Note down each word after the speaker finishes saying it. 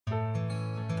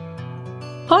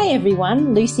Hi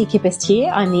everyone, Lucy Kippist here.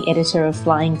 I'm the editor of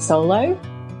Flying Solo.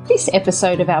 This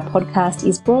episode of our podcast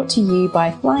is brought to you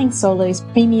by Flying Solo's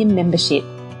premium membership,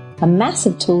 a mass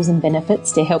of tools and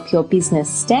benefits to help your business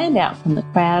stand out from the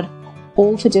crowd,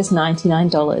 all for just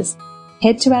 $99.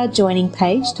 Head to our joining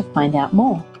page to find out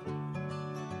more.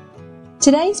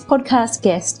 Today's podcast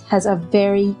guest has a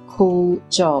very cool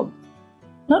job.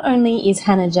 Not only is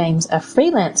Hannah James a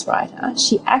freelance writer,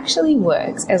 she actually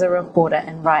works as a reporter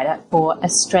and writer for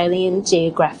Australian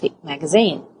Geographic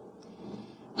magazine.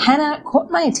 Hannah caught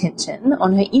my attention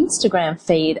on her Instagram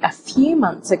feed a few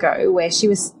months ago where she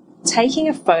was taking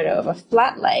a photo of a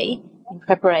flat lay in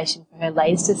preparation for her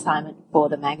latest assignment for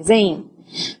the magazine.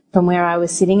 From where I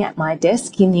was sitting at my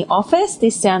desk in the office,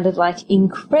 this sounded like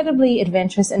incredibly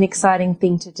adventurous and exciting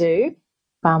thing to do,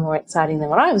 far more exciting than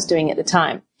what I was doing at the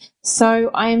time.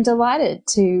 So I am delighted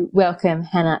to welcome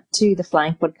Hannah to the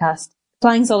Flying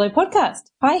Solo podcast.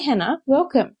 Hi, Hannah.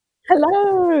 Welcome.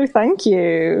 Hello. Thank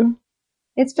you.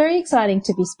 It's very exciting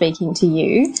to be speaking to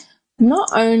you, not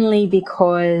only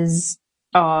because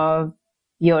of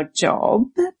your job,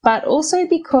 but also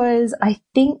because I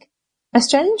think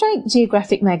Australian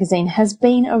Geographic magazine has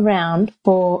been around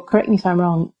for, correct me if I'm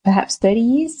wrong, perhaps 30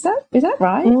 years. Is that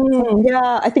right?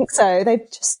 Yeah, I think so. They've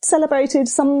just celebrated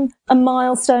a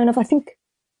milestone of, I think,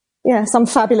 some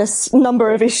fabulous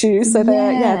number of issues. So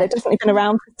they've definitely been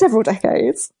around for several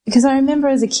decades. Because I remember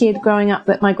as a kid growing up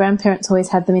that my grandparents always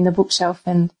had them in the bookshelf,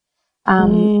 and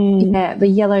the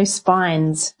yellow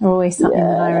spines are always something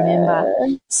that I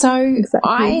remember. So exactly.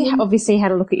 I obviously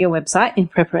had a look at your website in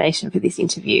preparation for this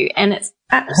interview, and it's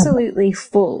absolutely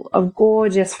full of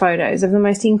gorgeous photos of the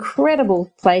most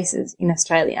incredible places in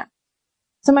Australia.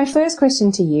 So my first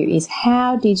question to you is,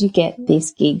 how did you get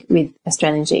this gig with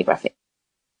Australian Geographic?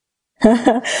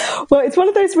 Well, it's one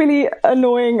of those really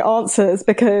annoying answers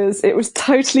because it was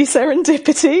totally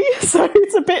serendipity. So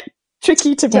it's a bit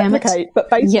tricky to replicate, but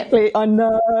basically, I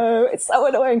know, it's so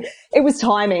annoying. It was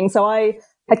timing. So I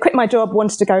had quit my job,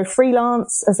 wanted to go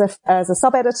freelance as a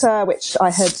sub-editor, which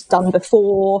I had done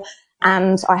before.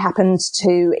 And I happened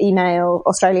to email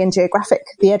Australian Geographic,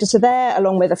 the editor there,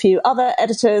 along with a few other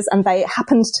editors, and they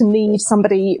happened to need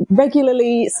somebody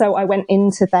regularly. So I went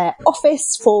into their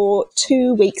office for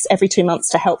 2 weeks every 2 months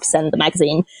to help send the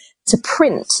magazine to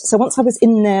print. So once I was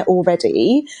in there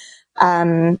already,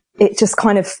 it just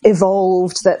kind of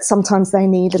evolved that sometimes they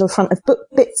need little front of book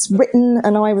bits written,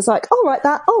 and I was like, I'll write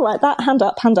that, hand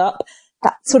up.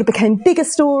 That sort of became bigger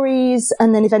stories,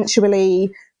 and then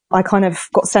eventually I kind of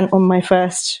got sent on my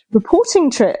first reporting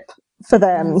trip for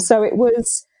them. So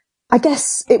I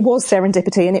guess it was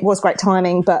serendipity and it was great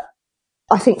timing, but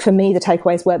I think for me the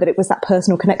takeaways were that it was that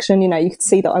personal connection. You could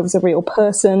see that I was a real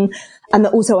person, and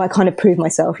that also I kind of proved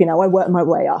myself. I worked my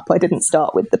way up. I didn't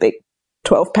start with the big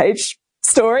 12-page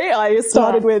story. I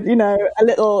started with, a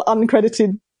little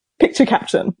uncredited picture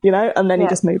caption, and then you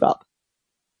just move up.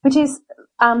 Which is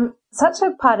such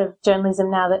a part of journalism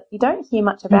now that you don't hear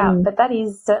much about, but that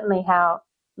is certainly how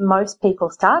most people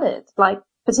started, like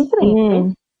particularly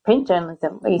in print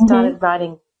journalism, where you started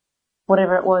writing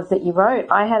whatever it was that you wrote.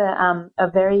 I had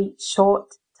a very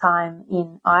short time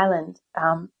in Ireland,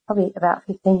 probably about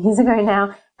 15 years ago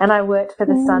now, and I worked for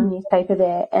the Sun newspaper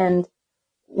there and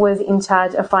was in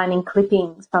charge of finding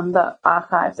clippings from the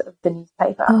archives of the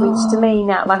newspaper, which to me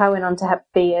now, like I went on to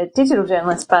be a digital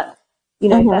journalist, but,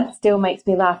 that still makes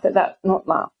me laugh not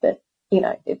laugh, but,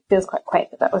 it feels quite quaint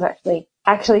that was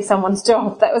actually someone's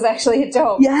job. That was actually a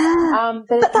job. Yeah.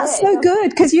 But that's so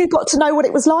good because you got to know what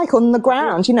it was like on the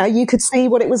ground. You could see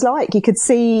what it was like. You could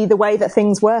see the way that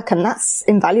things work, and that's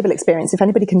invaluable experience. If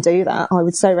anybody can do that, I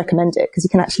would so recommend it because you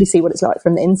can actually see what it's like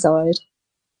from the inside.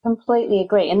 Completely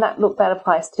agree. And that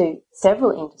applies to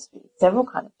several industries, several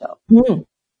kind of jobs.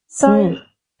 So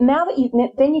now that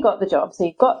you got the job, so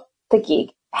you've got the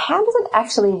gig, how does it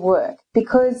actually work?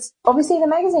 Because obviously the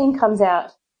magazine comes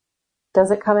out,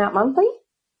 does it come out monthly?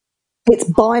 It's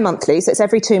bi-monthly, so it's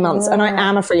every 2 months, and I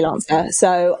am a freelancer.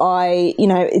 So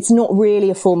it's not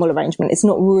really a formal arrangement. It's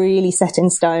not really set in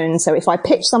stone. So if I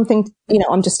pitch something,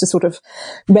 I'm just a sort of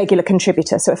regular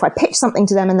contributor. So if I pitch something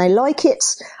to them and they like it,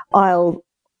 I'll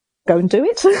go and do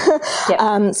it.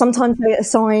 Sometimes they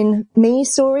assign me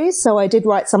stories. So I did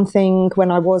write something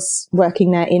when I was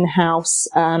working there in-house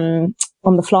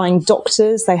on the Flying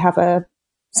Doctors. They have a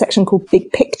section called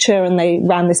Big Picture, and they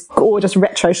ran this gorgeous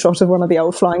retro shot of one of the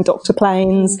old Flying Doctor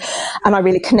planes, and I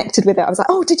really connected with it. I was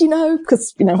like, oh, did you know?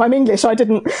 Because I'm English. I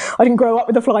didn't grow up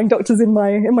with the Flying Doctors in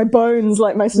my bones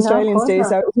like most Australians do.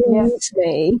 So it was really new to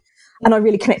me. And I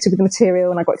really connected with the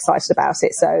material and I got excited about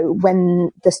it. So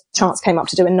when the chance came up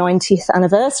to do a 90th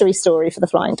anniversary story for the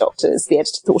Flying Doctors, the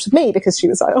editor thought of me because she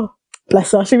was like, oh,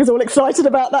 bless her. She was all excited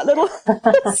about that little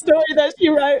story that she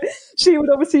wrote. She would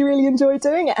obviously really enjoy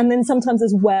doing it. And then sometimes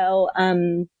as well,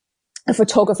 a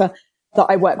photographer that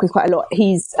I work with quite a lot,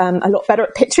 he's a lot better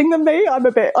at pitching than me.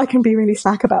 I can be really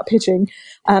slack about pitching.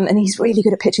 And he's really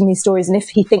good at pitching these stories. And if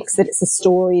he thinks that it's a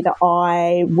story that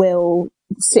I will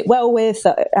sit well with,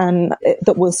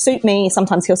 that will suit me,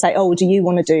 sometimes he'll say, oh, do you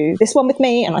want to do this one with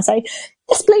me? And I say,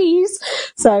 yes, please.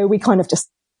 So we kind of just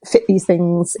fit these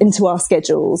things into our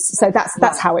schedules. So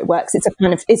that's how it works.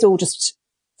 It's all just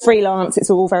freelance. It's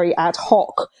all very ad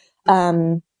hoc.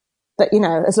 But you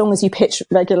know, as long as you pitch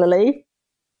regularly,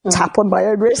 tap on my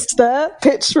own wrist there,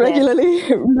 pitch regularly,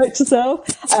 note to self,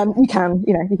 you can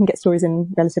get stories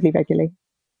in relatively regularly.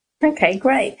 Okay,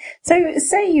 great. So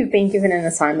say you've been given an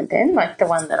assignment then, like the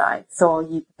one that I saw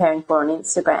you preparing for on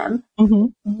Instagram.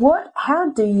 Mm-hmm.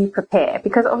 How do you prepare?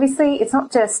 Because obviously it's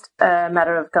not just a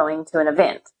matter of going to an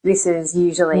event. This is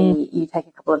usually you take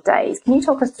a couple of days. Can you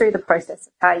talk us through the process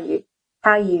of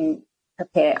how you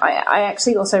prepare? I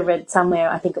actually also read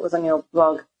somewhere, I think it was on your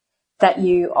blog, that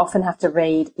you often have to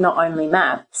read not only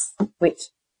maps, which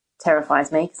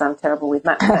terrifies me because I'm terrible with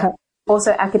maps, but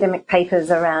also academic papers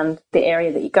around the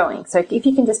area that you're going. So if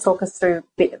you can just talk us through a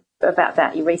bit about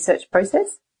that, your research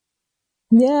process.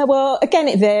 Yeah, well, again,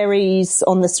 it varies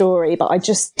on the story, but I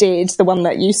just did the one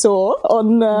that you saw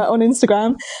on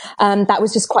Instagram. That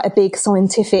was just quite a big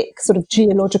scientific sort of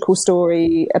geological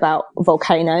story about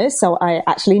volcanoes. So I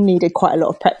actually needed quite a lot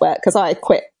of prep work because I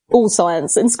quit all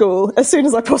science in school as soon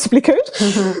as I possibly could.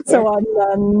 Mm-hmm.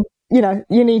 So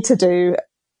you need to do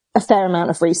a fair amount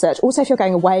of research. Also, if you're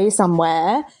going away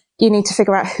somewhere, you need to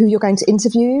figure out who you're going to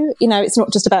interview. You know, it's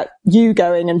not just about you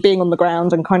going and being on the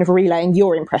ground and kind of relaying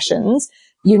your impressions.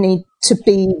 You need to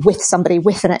be with somebody,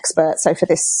 with an expert. So for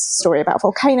this story about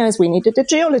volcanoes, we needed a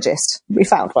geologist. We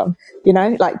found one, you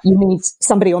know, like you need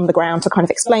somebody on the ground to kind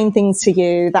of explain things to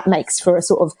you. That makes for a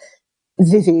sort of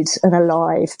vivid and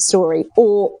alive story.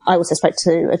 Or I also spoke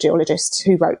to a geologist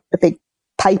who wrote a big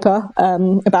paper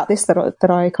about this that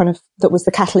was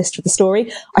the catalyst for the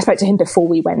story. I spoke to him before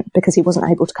we went because he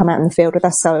wasn't able to come out in the field with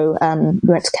us, so we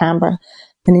went to Canberra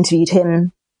and interviewed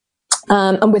him.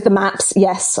 And with the maps,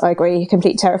 yes, I agree,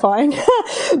 completely terrifying.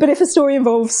 But if a story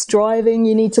involves driving,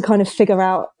 you need to kind of figure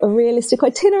out a realistic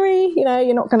itinerary. You know,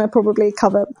 you're not going to probably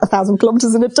cover 1,000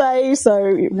 kilometres in a day, so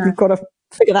you've got to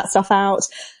figure that stuff out.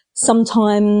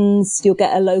 Sometimes you'll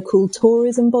get a local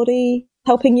tourism body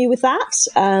helping you with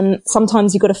that.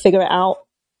 Sometimes you've got to figure it out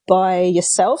by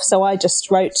yourself. So I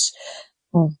just wrote,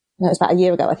 it was about a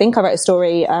year ago, I think, I wrote a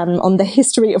story on the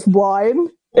history of wine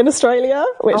in Australia,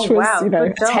 which was,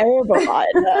 terrible. I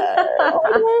know,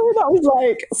 that was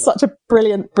like such a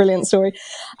brilliant story.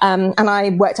 And I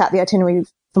worked out the itinerary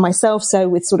for myself. So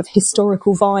with sort of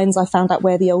historical vines, I found out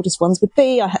where the oldest ones would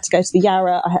be. I had to go to the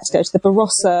Yarra, I had to go to the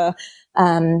Barossa.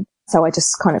 So I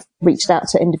just kind of reached out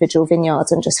to individual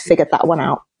vineyards and just figured that one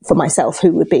out for myself,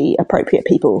 who would be appropriate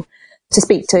people to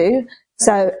speak to.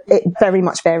 So it very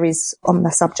much varies on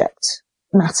the subject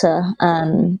matter.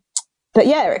 But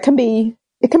yeah, it can be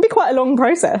quite a long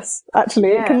process,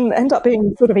 actually. Yeah. It can end up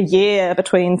being sort of a year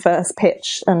between first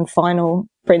pitch and final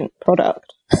print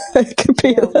product. It could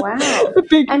be a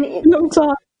big, long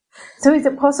time. So is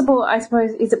it possible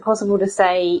to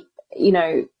say, you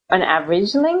know, an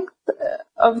average length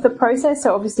of the process?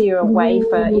 So obviously you're away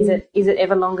for, is it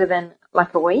ever longer than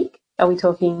like a week? Are we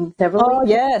talking several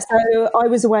weeks? Oh, yeah. So I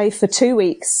was away for 2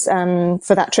 weeks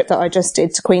for that trip that I just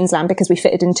did to Queensland because we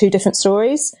fitted in 2 different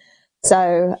stories.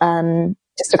 So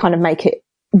just to kind of make it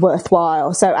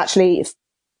worthwhile. So actually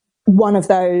one of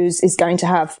those is going to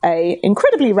have a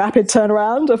incredibly rapid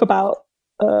turnaround of about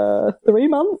 3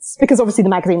 months, because obviously the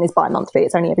magazine is bi-monthly.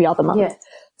 It's only every other month. Yeah.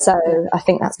 So I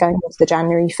think that's going into the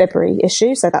January-February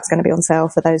issue. So that's going to be on sale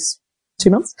for those 2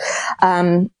 months.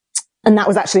 And that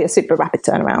was actually a super rapid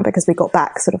turnaround because we got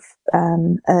back sort of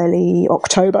early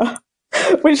October,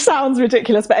 which sounds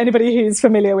ridiculous, but anybody who's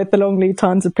familiar with the long lead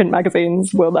times of print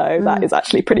magazines will know that is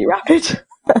actually pretty rapid.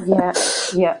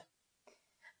 Yeah.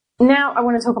 Now I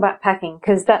want to talk about packing,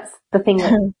 because that's the thing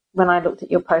that when I looked at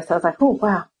your post, I was like, oh,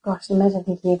 wow, gosh, imagine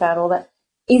thinking about all that.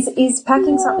 Is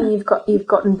packing something you've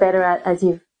gotten better at as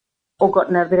you've, or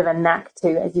gotten a bit of a knack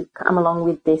to as you've come along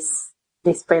with this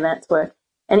freelance work?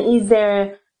 And is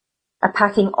there a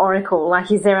packing oracle?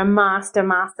 Like, is there a master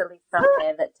list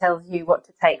somewhere that tells you what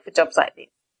to take for jobs like this?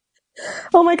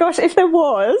 Oh my gosh, if there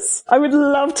was, I would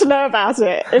love to know about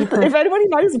it. If anybody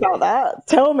knows about that,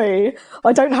 tell me.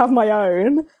 I don't have my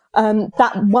own.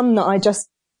 That one that I just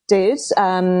did,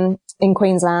 in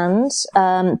Queensland.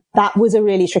 That was a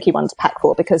really tricky one to pack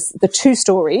for, because the 2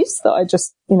 stories that I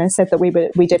just, said that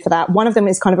we did for that, one of them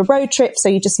is kind of a road trip. So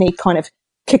you just need kind of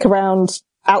kick around,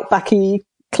 outbacky,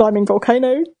 climbing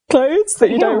volcano clothes that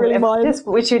you don't really mind.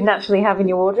 Which you'd naturally have in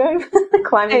your wardrobe.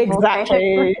 Climbing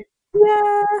volcano.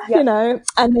 Yeah, yep.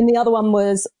 And then the other one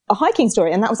was a hiking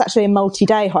story, and that was actually a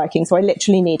multi-day hiking. So I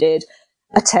literally needed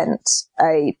a tent,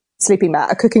 a sleeping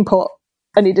mat, a cooking pot.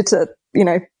 I needed to,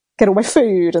 get all my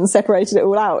food, and separated it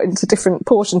all out into different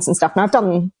portions and stuff. Now, I've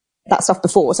done that stuff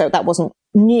before, so that wasn't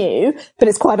new, but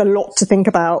it's quite a lot to think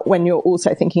about when you're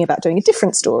also thinking about doing a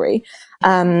different story.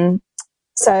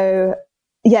 So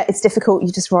yeah, it's difficult.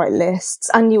 You just write lists,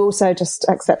 and you also just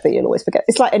accept that you'll always forget.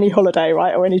 It's like any holiday,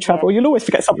 right? Or any travel. You'll always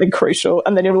forget something crucial,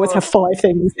 and then you'll always have 5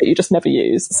 things that you just never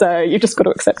use. So you've just got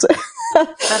to accept it.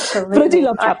 Absolutely. But I do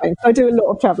love traveling. I do a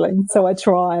lot of traveling. So I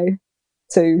try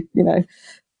to,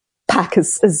 pack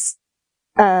as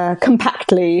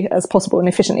compactly as possible and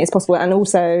efficiently as possible. And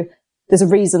also, there's a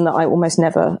reason that I almost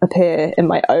never appear in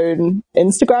my own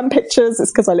Instagram pictures.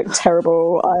 It's because I look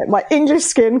terrible. My English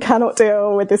skin cannot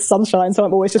deal with this sunshine, so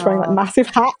I'm always just wearing like massive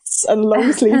hats and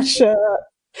long sleeve shirts.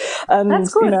 And,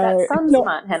 that's good. That's sun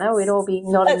smart, Hannah. We'd all be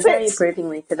nodding very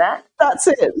approvingly to that. That's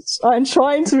it. I'm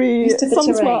trying to be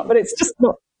sun smart, but it's just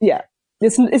not. Yeah,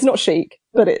 it's not chic,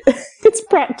 but it's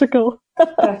practical.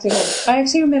 Practical. I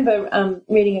actually remember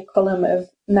reading a column of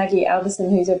Maggie Alderson,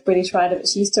 who's a British writer, but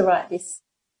she used to write this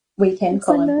weekend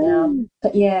column now.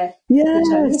 But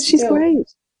she's great.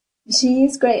 She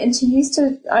is great, and she used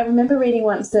to. I remember reading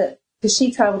once that, because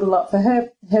she travelled a lot for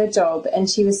her job, and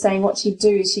she was saying what she'd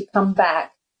do is she'd come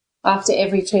back after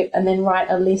every trip and then write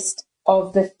a list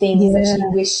of the things that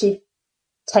she wished she'd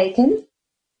taken,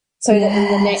 so that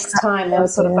in the next time they were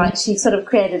sort of like, she sort of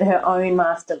created her own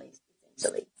master list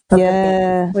essentially.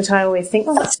 Yeah, which I always think,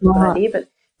 that's a good idea, but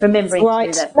remembering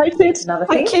to do that is another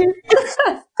thing. Thank you.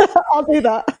 I'll do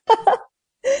that.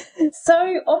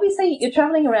 So obviously you're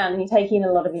travelling around and you're taking in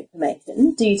a lot of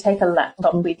information. Do you take a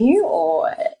laptop with you,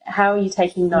 or how are you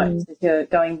taking notes as you're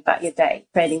going about your day,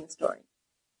 creating the story?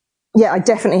 Yeah, I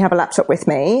definitely have a laptop with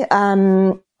me.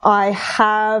 I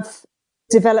have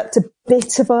developed a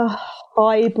bit of a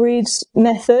hybrid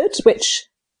method, which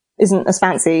isn't as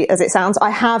fancy as it sounds. I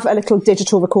have a little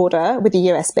digital recorder with a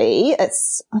USB.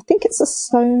 I think it's a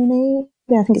Sony.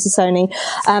 Yeah, I think it's a Sony.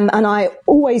 And I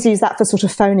always use that for sort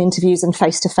of phone interviews and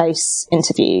face-to-face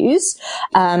interviews.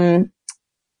 And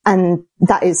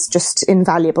that is just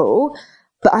invaluable.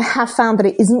 But I have found that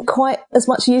it isn't quite as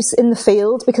much use in the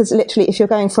field, because literally if you're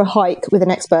going for a hike with an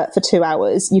expert for 2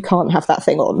 hours, you can't have that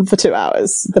thing on for 2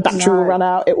 hours. The battery will run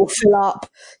out, it will fill up.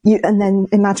 And then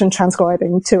imagine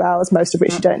transcribing 2 hours, most of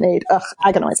which you don't need.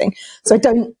 Agonizing. So I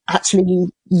don't actually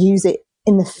use it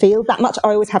in the field that much. I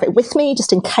always have it with me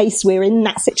just in case we're in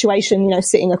that situation,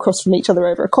 sitting across from each other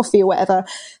over a coffee or whatever.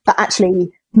 But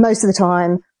actually, most of the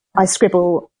time I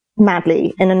scribble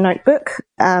madly in a notebook.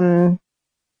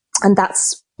 And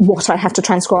that's what I have to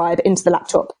transcribe into the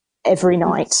laptop every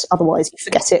night. Otherwise, you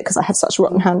forget it, because I have such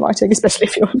rotten handwriting, especially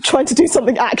if you're trying to do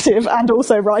something active and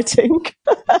also writing.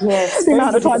 Yes. The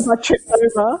amount of times I tripped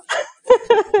over.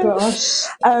 Gosh.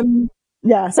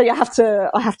 So I have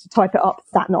to type it up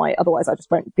that night. Otherwise, I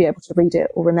just won't be able to read it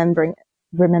or remember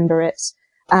it.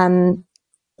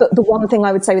 But the one thing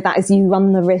I would say with that is you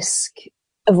run the risk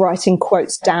of writing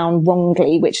quotes down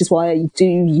wrongly, which is why I do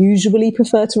usually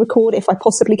prefer to record if I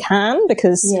possibly can,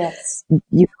 because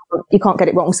you can't get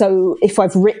it wrong. So if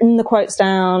I've written the quotes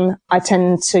down, I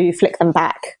tend to flick them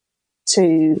back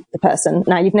to the person.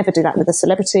 Now, you'd never do that with a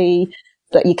celebrity,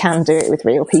 but you can do it with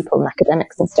real people and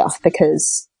academics and stuff,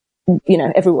 because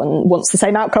everyone wants the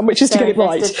same outcome, which is to get it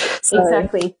right. So,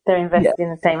 exactly. They're invested in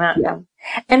the same outcome.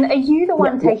 Yeah. And are you the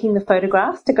one taking the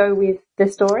photographs to go with the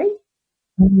story?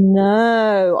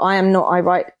 No, I am not.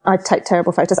 I take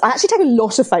terrible photos. I actually take a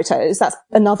lot of photos. That's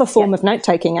another form of note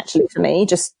taking, actually, for me,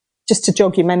 just to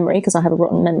jog your memory, because I have a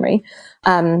rotten memory.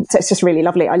 So it's just really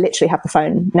lovely. I literally have the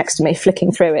phone next to me,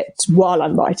 flicking through it while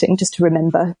I'm writing, just to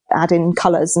remember, add in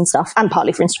colours and stuff, and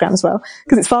partly for Instagram as well,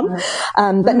 because it's fun.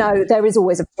 But no, there is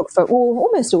always a photographer, or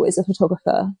almost always a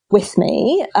photographer with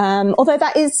me. Although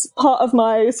that is part of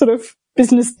my sort of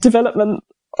business development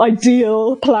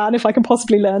ideal plan. If I can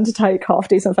possibly learn to take half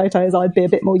decent photos, I'd be a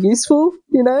bit more useful,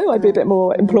 I'd be a bit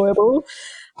more employable.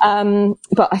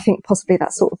 But I think possibly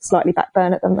that's sort of slightly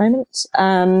backburn at the moment.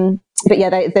 But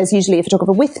yeah, there's usually a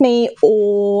photographer with me,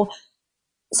 or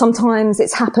sometimes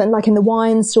it's happened, like in the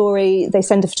wine story, they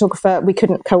send a photographer. We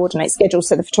couldn't coordinate schedules,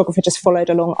 so the photographer just followed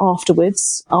along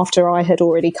afterwards, after I had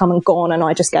already come and gone, and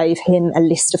I just gave him a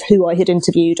list of who I had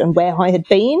interviewed and where I had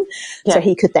been, so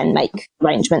he could then make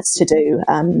arrangements to do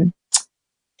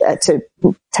to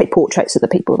take portraits of the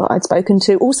people that I'd spoken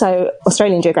to. Also,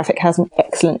 Australian Geographic has an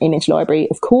excellent image library,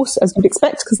 of course, as you'd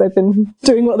expect, because they've been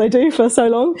doing what they do for so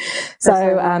long.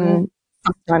 So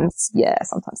sometimes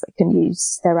they can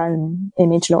use their own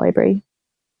image library.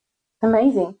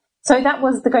 Amazing. So that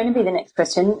was going to be the next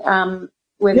question.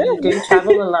 Whether you do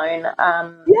travel alone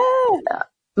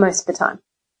most of the time.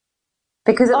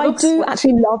 Because I do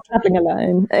actually love travelling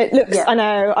alone. It looks, I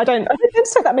know, I don't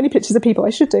take that many pictures of people.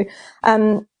 I should do.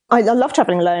 I love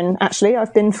travelling alone, actually.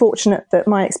 I've been fortunate that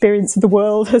my experience of the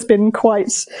world has been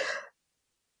quite,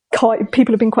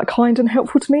 people have been quite kind and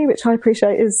helpful to me, which I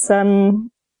appreciate is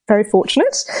very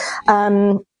fortunate.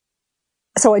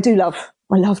 So I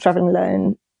love travelling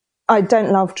alone. I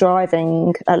don't love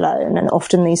driving alone, and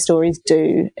often these stories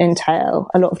do entail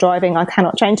a lot of driving. I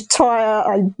cannot change a tyre.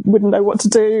 I wouldn't know what to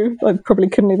do. I probably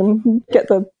couldn't even get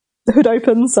the hood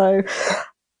open. So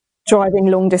driving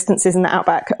long distances in the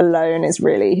outback alone is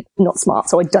really not smart.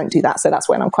 So I don't do that. So that's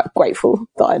when I'm quite grateful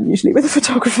that I'm usually with a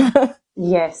photographer.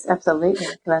 Yes, absolutely.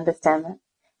 I can understand that.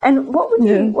 And what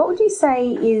would you say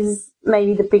is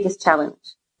maybe the biggest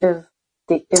challenge of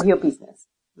your business,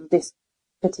 this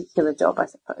particular job, I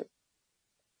suppose?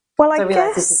 Well, I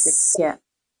guess,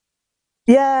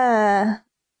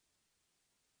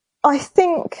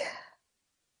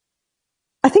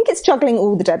 I think it's juggling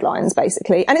all the deadlines,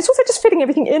 basically. And it's also just fitting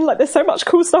everything in. Like, there's so much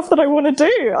cool stuff that I want to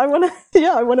do. I want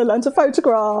to learn to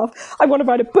photograph. I want to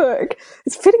write a book.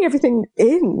 It's fitting everything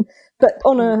in, but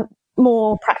on a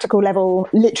more practical level,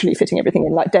 literally fitting everything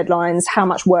in, like deadlines. How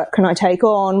much work can I take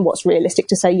on? What's realistic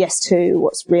to say yes to?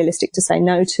 What's realistic to say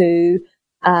no to?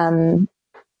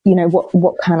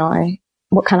 What can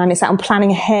I miss out on?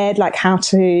 Planning ahead, like how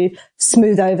to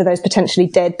smooth over those potentially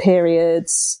dead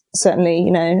periods.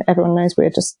 Certainly, everyone knows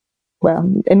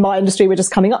in my industry, we're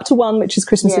just coming up to one, which is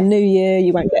Christmas and New Year.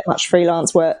 You won't get much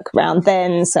freelance work around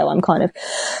then. So I'm kind of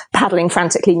paddling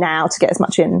frantically now to get as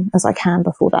much in as I can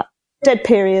before that dead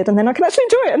period. And then I can actually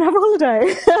enjoy it and have a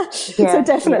holiday. So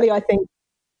definitely, I think,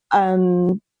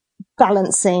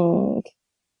 balancing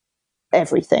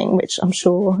everything, which I'm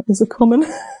sure is a common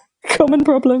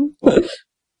problem.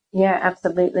 Yeah,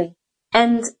 absolutely.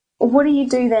 And what do you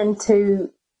do then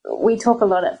we talk a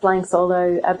lot at Flying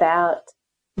Solo about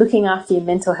looking after your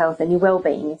mental health and your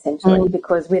well-being, essentially,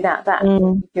 because without that,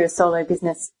 if you're a solo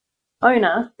business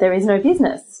owner, there is no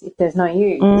business if there's no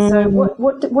you. So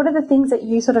what are the things that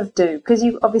you sort of do? Because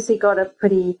you've obviously got a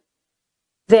pretty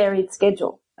varied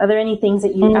schedule. Are there any things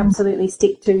that you absolutely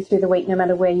stick to through the week, no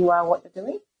matter where you are, what you're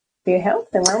doing for your health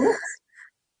and wellness?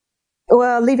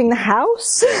 Well, leaving the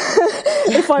house.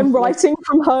 If I'm writing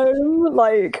from home,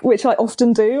 which I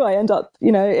often do, I end up,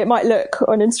 it might look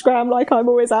on Instagram like I'm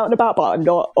always out and about, but I'm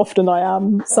not. Often I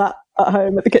am sat at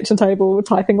home at the kitchen table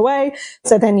typing away.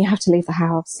 So then you have to leave the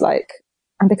house, and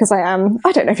because I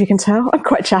don't know if you can tell, I'm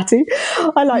quite chatty.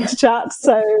 I like to chat.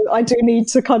 So I do need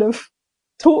to kind of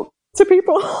talk to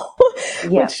people,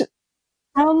 which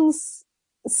sounds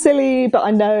silly, but I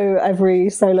know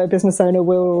every solo business owner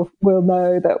will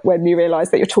know that when you realise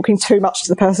that you're talking too much to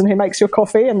the person who makes your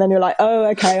coffee, and then you're like, oh,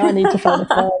 okay, I need to phone a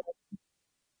friend.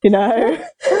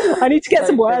 I need to get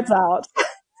some words out.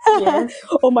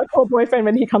 Or my poor boyfriend,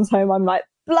 when he comes home, I'm like,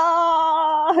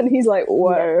 blah, and he's like,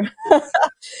 whoa.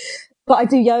 But I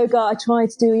do yoga. I try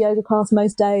to do a yoga class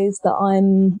most days that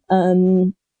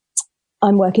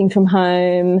I'm working from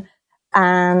home,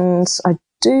 and I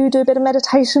do a bit of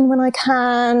meditation when I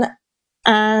can.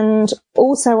 And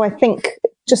also, I think,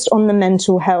 just on the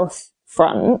mental health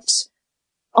front,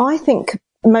 I think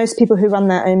most people who run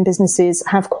their own businesses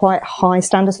have quite high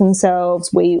standards for themselves.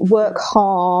 We work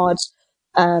hard.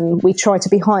 We try to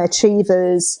be high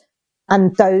achievers,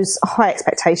 and those high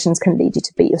expectations can lead you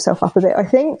to beat yourself up a bit, I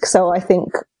think. So I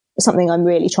think something I'm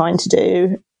really trying to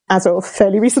do, as of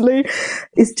fairly recently,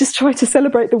 is just try to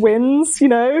celebrate the wins,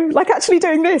 like actually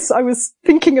doing this. I was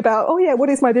thinking about, what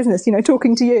is my business?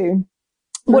 Talking to you.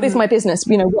 What is my business?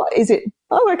 What is it?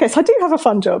 Oh, okay. So I do have a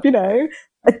fun job,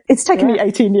 It's taken me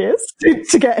 18 years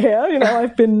to get here.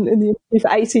 I've been in the industry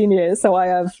for 18 years. So I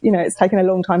have, it's taken a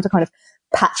long time to kind of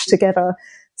patch together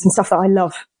some stuff that I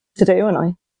love to do. And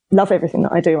I love everything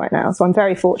that I do right now. So I'm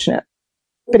very fortunate.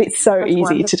 But it's so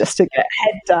easy to get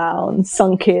head down,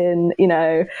 sunk in,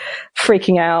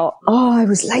 freaking out. Oh, I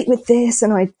was late with this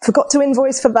and I forgot to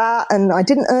invoice for that and I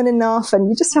didn't earn enough. And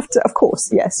you just have to, of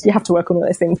course, yes, you have to work on all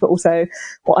those things. But also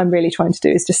what I'm really trying to do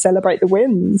is just celebrate the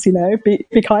wins,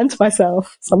 be kind to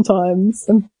myself sometimes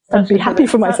and be happy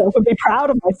for myself and be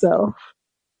proud of myself.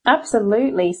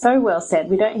 Absolutely. So well said.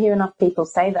 We don't hear enough people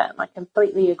say that. And I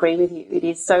completely agree with you. It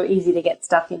is so easy to get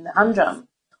stuck in the humdrum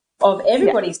of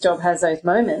everybody's job has those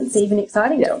moments, even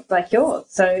exciting jobs like yours.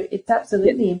 So it's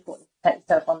absolutely important to pat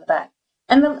yourself on the back.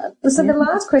 And the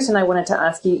last question I wanted to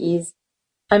ask you is,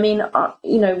 I mean,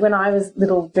 when I was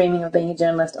little dreaming of being a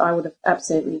journalist, I would have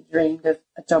absolutely dreamed of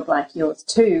a job like yours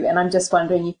too. And I'm just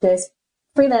wondering if there's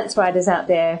freelance writers out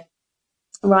there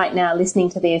right now listening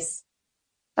to this,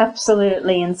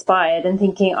 absolutely inspired and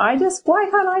thinking, why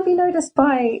can't I be noticed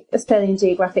by Australian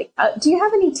Geographic? Do you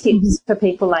have any tips for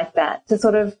people like that to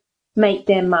sort of make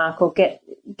their mark or get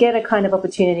a kind of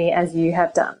opportunity as you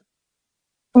have done?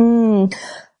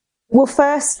 Well,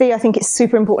 firstly, I think it's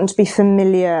super important to be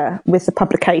familiar with the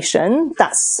publication.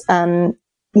 That's,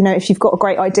 if you've got a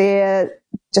great idea,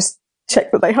 just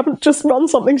check that they haven't just run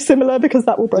something similar, because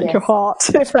that will break your heart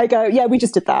if they go, we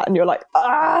just did that. And you're like,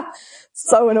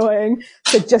 so annoying.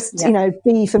 So just,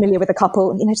 be familiar with a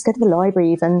couple, just go to the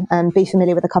library even and be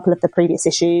familiar with a couple of the previous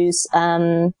issues.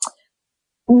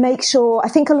 Make sure, I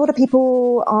think a lot of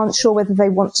people aren't sure whether they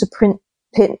want to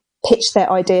pitch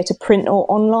their idea to print or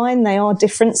online. They are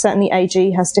different. Certainly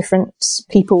AG has different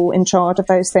people in charge of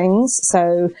those things.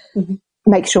 So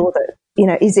make sure that,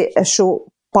 is it a short,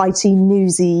 bitey,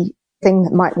 newsy thing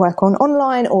that might work on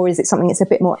online, or is it something that's a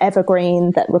bit more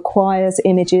evergreen that requires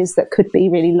images that could be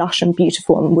really lush and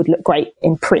beautiful and would look great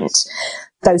in print?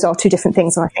 Those are two different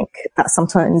things, and I think that's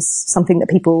sometimes something that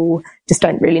people just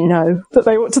don't really know that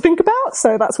they want to think about.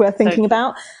 So that's worth thinking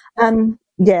about.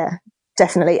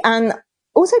 Definitely. And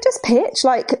also just pitch,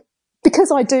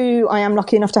 because I am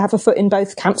lucky enough to have a foot in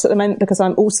both camps at the moment, because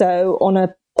I'm also on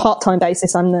a part-time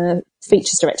basis. I'm the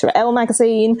features director at Elle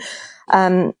magazine,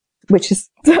 which is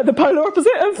the polar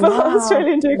opposite of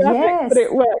Australian Geographic, but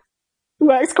it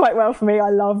works quite well for me. I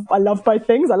love both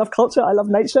things. I love culture. I love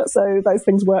nature. So those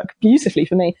things work beautifully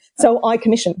for me. So I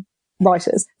commission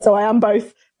writers. So I am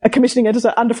both a commissioning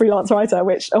editor and a freelance writer,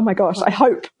 which, oh my gosh, I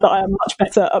hope that I am much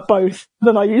better at both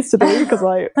than I used to be, because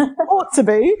I ought to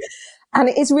be. And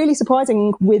it is really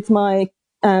surprising with my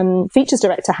features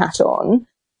director hat on,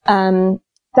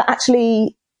 that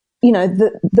actually,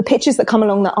 the pictures that come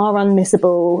along that are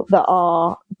unmissable, that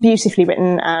are beautifully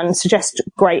written and suggest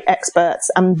great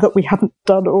experts and that we haven't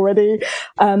done already,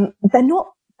 they're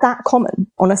not that common,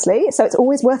 honestly. So it's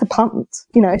always worth a punt.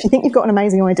 If you think you've got an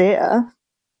amazing idea,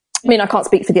 I mean, I can't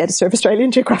speak for the editor of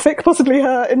Australian Geographic. Possibly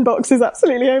her inbox is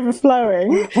absolutely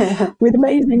overflowing with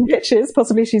amazing pictures.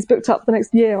 Possibly she's booked up the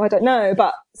next year. I don't know.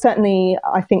 But certainly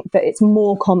I think that it's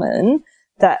more common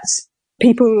that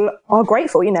people are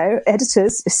grateful,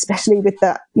 editors, especially with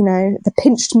that, the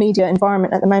pinched media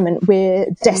environment at the moment. We're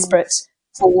desperate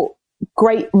for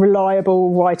great,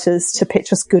 reliable writers to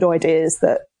pitch us good ideas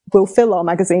that will fill our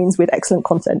magazines with excellent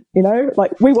content. We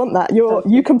want that.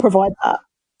 You can provide that.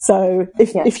 So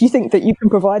if you think that you can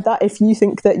provide that, if you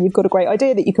think that you've got a great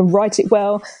idea, that you can write it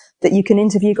well, that you can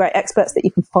interview great experts, that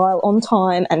you can file on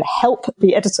time and help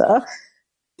the editor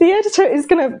is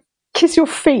going to kiss your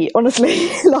feet,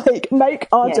 honestly. Make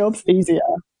our jobs easier.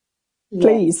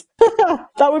 Please.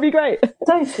 That would be great.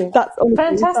 Totally. That's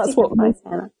fantastic advice,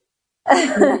 Hannah.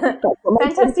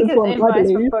 Fantastic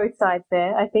advice from both sides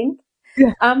there, I think.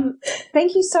 Yeah.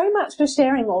 Thank you so much for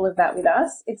sharing all of that with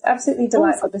us. It's absolutely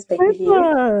delightful to speak with you.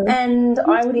 And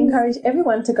I would encourage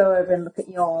everyone to go over and look at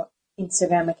your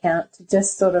Instagram account to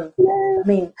just sort of, I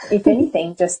mean, if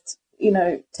anything, just,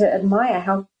 to admire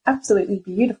how absolutely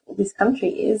beautiful this country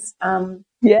is.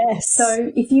 Yes.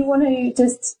 So if you want to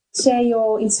just share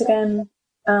your Instagram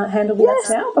handle with us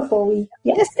now before we...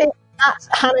 Yes, it's at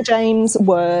Hannah James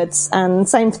Words, and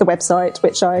same for the website,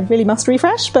 which I really must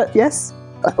refresh, but yes,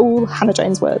 all Hannah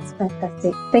James Words.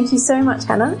 Fantastic. Thank you so much,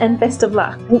 Hannah, and best of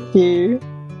luck. Thank you.